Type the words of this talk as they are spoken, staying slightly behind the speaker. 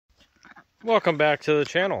Welcome back to the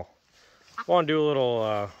channel. I want to do a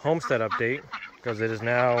little homestead update because it is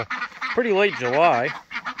now pretty late July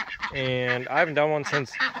and I haven't done one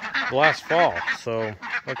since last fall. So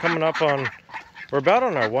we're about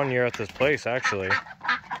on our 1 year at this place actually.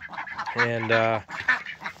 And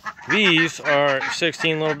these are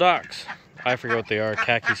 16 little ducks. I forget what they are,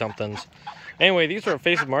 khaki somethings. Anyway, these are a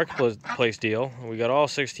Facebook Marketplace deal. We got all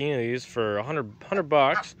 16 of these for 100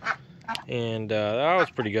 bucks. And that was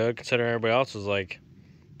pretty good considering everybody else was like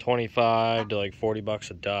 25 to like 40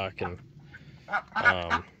 bucks a duck. And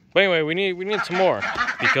but anyway, we need some more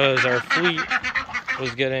because our fleet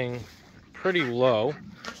was getting pretty low.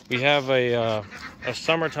 We have a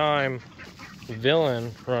summertime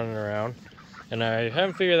villain running around, and I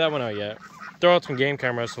haven't figured that one out yet. Throw out some game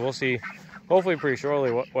cameras, so we'll see. Hopefully, pretty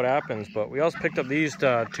shortly what happens. But we also picked up these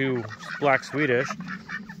two black Swedish.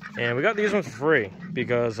 And we got these ones for free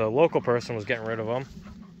because a local person was getting rid of them.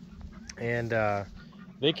 And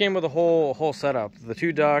they came with a whole setup. The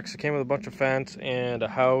two ducks, it came with a bunch of fence and a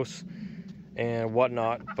house and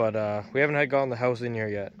whatnot. But we haven't gotten the house in here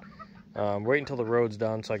yet. Wait until the road's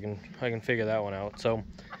done so I can figure that one out. So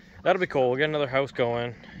that'll be cool. We'll get another house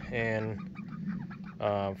going. And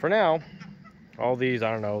for now, all these,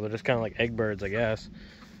 I don't know, they're just kind of like egg birds, I guess.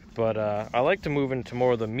 But I like to move into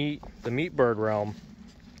more of the meat bird realm.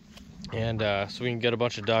 And so we can get a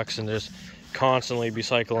bunch of ducks and just constantly be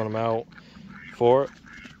cycling them out for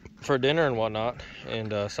dinner and whatnot,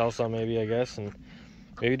 and sell some maybe, I guess, and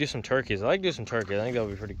maybe do some turkeys. I like to do some turkeys. I think that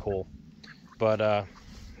would be pretty cool. But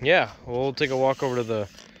yeah, we'll take a walk over to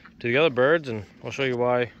the other birds, and I'll show you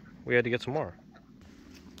why we had to get some more.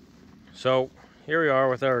 So here we are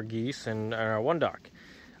with our geese and our one duck.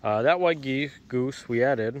 That white goose we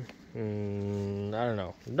added, I don't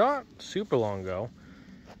know, not super long ago.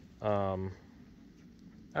 I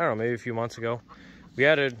don't know, maybe a few months ago. We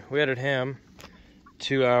added him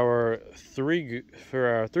to our three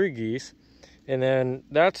geese, and then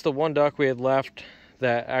that's the one duck we had left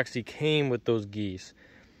that actually came with those geese.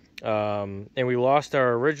 And we lost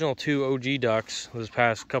our original two OG ducks this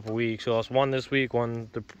past couple weeks. We lost one this week,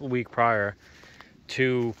 one the week prior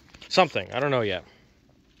to something. I don't know yet.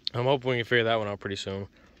 I'm hoping we can figure that one out pretty soon.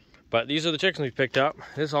 But these are the chickens we picked up.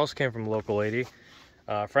 This also came from a local lady.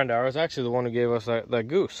 Friend of ours, actually the one who gave us that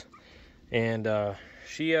goose. And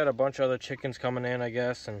she had a bunch of other chickens coming in, I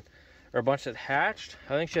guess, or a bunch that hatched.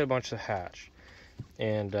 I think she had a bunch that hatched.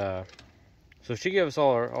 And so she gave us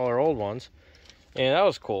all our old ones, and that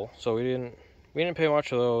was cool. So we didn't pay much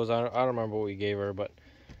for those. I don't remember what we gave her, but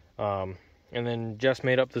and then Jess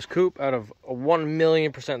made up this coop out of a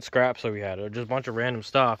 1,000,000% scraps that we had. It was just a bunch of random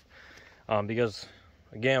stuff because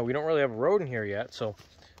again, we don't really have a road in here yet, so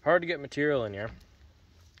hard to get material in here.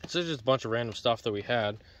 This is just a bunch of random stuff that we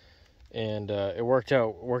had, and it worked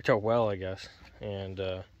out well, I guess. And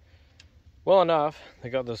well enough. They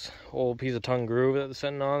got this old piece of tongue groove that they're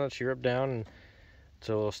sitting on that she ripped down, and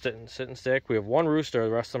so it'll sit and stick. We have one rooster. The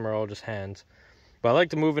rest of them are all just hens. But I like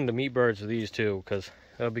to move into meat birds with these too, because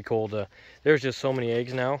that'll be cool to. There's just so many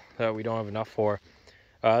eggs now that we don't have enough for.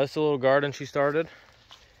 This is a little garden she started.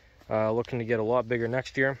 Looking to get a lot bigger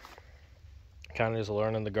next year. Kind of just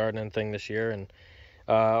learning the gardening thing this year, and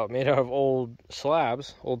made out of old slab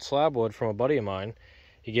wood from a buddy of mine.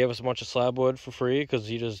 He gave us a bunch of slab wood for free because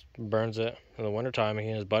he just burns it in the wintertime. He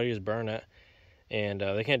and his buddy just burn it, and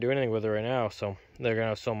they can't do anything with it right now, so they're gonna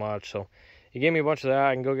have so much. So he gave me a bunch of that.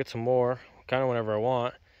 I can go get some more kind of whenever I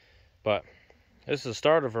want, but this is the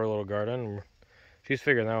start of her little garden. She's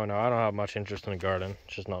figuring that one out. I don't have much interest in a garden.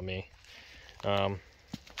 It's just not me.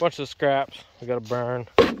 Bunch of scraps we gotta burn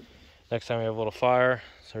next time we have a little fire.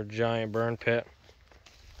 It's our giant burn pit.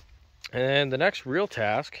 And then the next real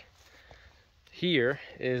task here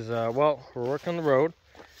is, well, we're working on the road,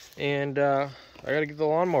 and I gotta get the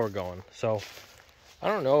lawnmower going. So I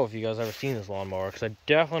don't know if you guys ever seen this lawnmower, because I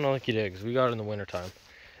definitely don't think you did, because we got it in the wintertime.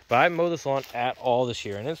 But I haven't mowed this lawn at all this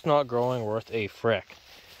year, and it's not growing worth a frick.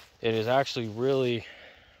 It is actually really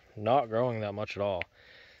not growing that much at all.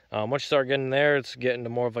 Once you start getting there, it's getting to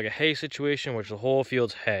more of like a hay situation, which the whole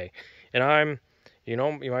field's hay. And you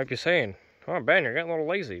know, you might be saying, oh, Ben, you're getting a little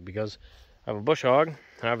lazy, because I have a bush hog, and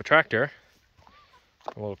I have a tractor,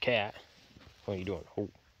 a little cat. What are you doing? Oh,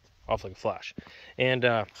 off like a flash. And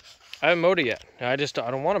I haven't mowed it yet. I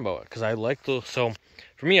don't want to mow it, because so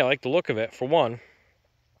for me, I like the look of it, for one,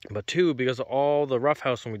 but two, because of all the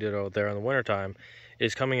roughhousing we did out there in the wintertime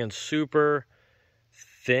is coming in super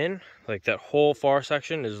thin. Like that whole far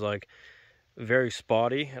section is like very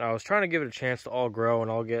spotty, and I was trying to give it a chance to all grow, and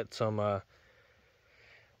I'll get some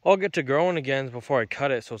all get to growing again before I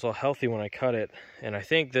cut it, so it's all healthy when I cut it. And I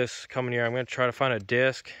think this coming year I'm going to try to find a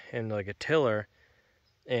disc and like a tiller,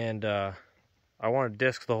 and I want to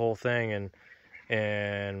disc the whole thing, and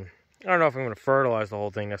I don't know if I'm going to fertilize the whole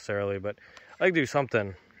thing necessarily, but I like to do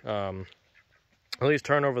something, at least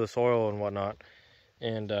turn over the soil and whatnot,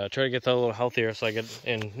 and try to get that a little healthier, so I get,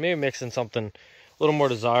 and maybe mix in something a little more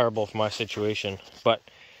desirable for my situation. But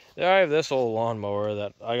I have this old lawnmower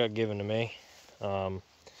that I got given to me.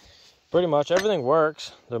 Pretty much everything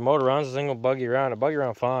works. The motor runs, the thing will buggy around. It buggy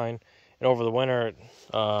around fine. And over the winter,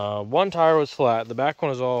 one tire was flat. The back one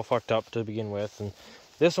was all fucked up to begin with, and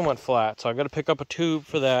this one went flat. So I got to pick up a tube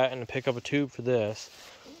for that and pick up a tube for this.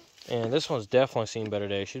 And this one's definitely seen better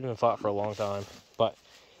days. She's been flat for a long time. But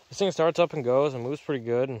this thing starts up and goes and moves pretty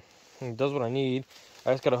good, and does what I need.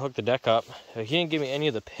 I just got to hook the deck up. He didn't give me any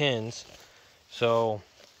of the pins, so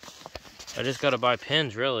I just got to buy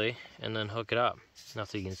pins really and then hook it up. Not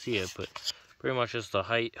so you can see it, but pretty much just the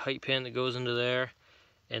height pin that goes into there,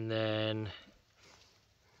 and then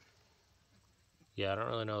yeah, I don't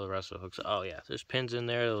really know the rest of the hooks. Oh yeah, there's pins in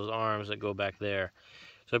there, those arms that go back there.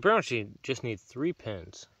 So I pretty much just need 3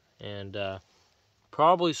 pins, and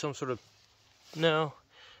probably some sort of, no,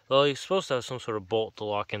 well, you're supposed to have some sort of bolt to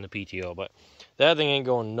lock in the PTO, but that thing ain't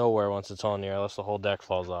going nowhere once it's on there unless the whole deck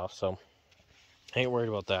falls off, so I ain't worried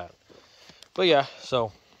about that. But yeah,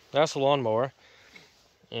 so that's the lawnmower.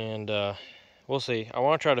 And we'll see. I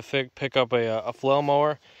want to try to pick up a flail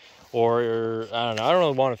mower, or I don't know. I don't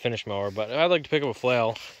really want a finish mower, but I'd like to pick up a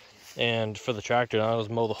flail. And for the tractor, I'll just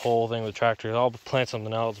mow the whole thing with the tractor. I'll plant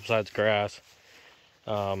something else besides grass.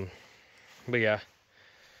 But yeah,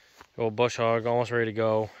 old bush hog almost ready to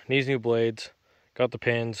go. Needs new blades. Got the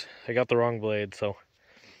pins. I got the wrong blade. So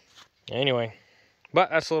anyway, but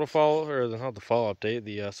that's a little fall, or not the fall update,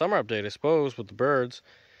 the summer update, I suppose, with the birds.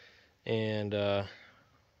 And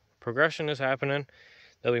progression is happening.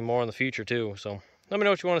 There'll be more in the future too, so let me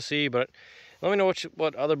know what you want to see, but let me know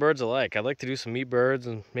what other birds I like. I'd like to do some meat birds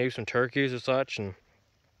and maybe some turkeys or such, and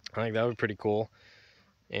I think that would be pretty cool.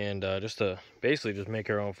 And just to basically just make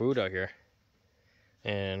our own food out here,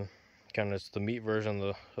 and kind of it's the meat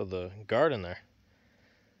version of the garden there.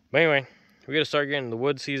 But anyway, we got to start getting the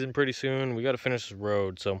wood season pretty soon. We got to finish this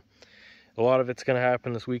road, so a lot of it's going to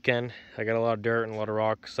happen this weekend. I got a lot of dirt and a lot of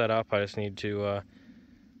rock set up. I just need to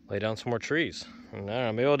lay down some more trees. And I don't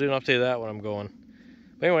know, maybe I'll do an update of that when I'm going.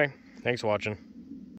 But anyway, thanks for watching.